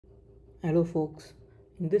Hello folks,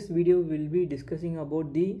 in this video we'll be discussing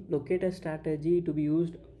about the locator strategy to be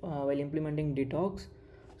used while implementing detox.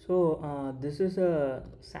 This is a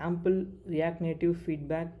sample React Native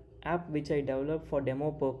feedback app which I developed for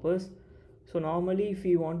demo purpose. So normally if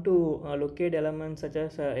we want to locate elements such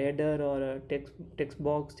as a header or a text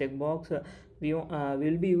box, checkbox,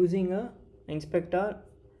 we'll be using a inspector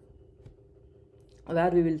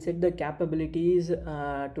where we will set the capabilities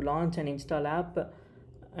to launch and install app,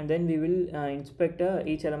 and then we will inspect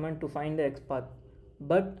each element to find the XPath.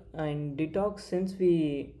 But in detox, since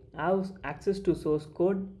we have access to source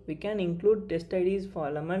code, we can include test IDs for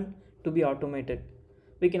element to be automated.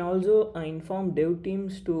 We can also inform dev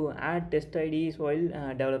teams to add test IDs while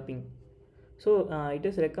developing. It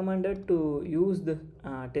is recommended to use the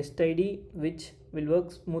test ID, which will work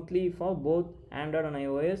smoothly for both Android and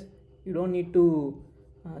iOS. You don't need to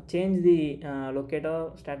change the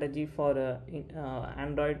locator strategy for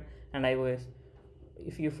Android and iOS.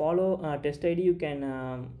 If you follow test ID, you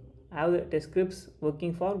can have the test scripts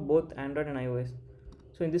working for both Android and iOS.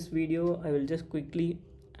 So in this video, I will just quickly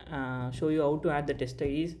show you how to add the test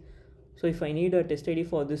IDs. So if I need a test ID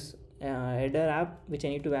for this header app, which I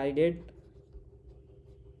need to validate,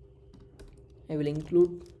 I will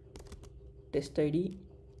include test ID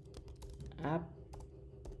app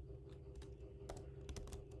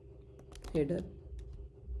header.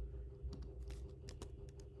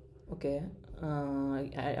 Okay,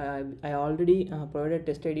 I already provided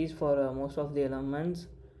test IDs for most of the elements.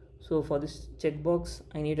 So for this checkbox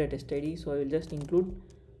I need a test ID, so I will just include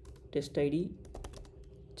test ID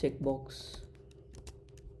checkbox.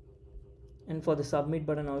 And for the submit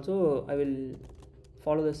button also I will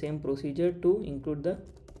follow the same procedure to include the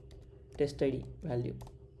test ID value.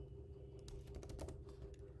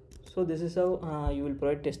 So this is how you will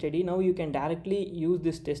provide test ID. Now you can directly use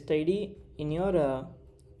this test ID in your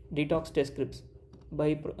detox test scripts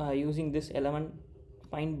by using this element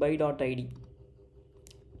find by.id.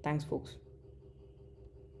 Thanks folks.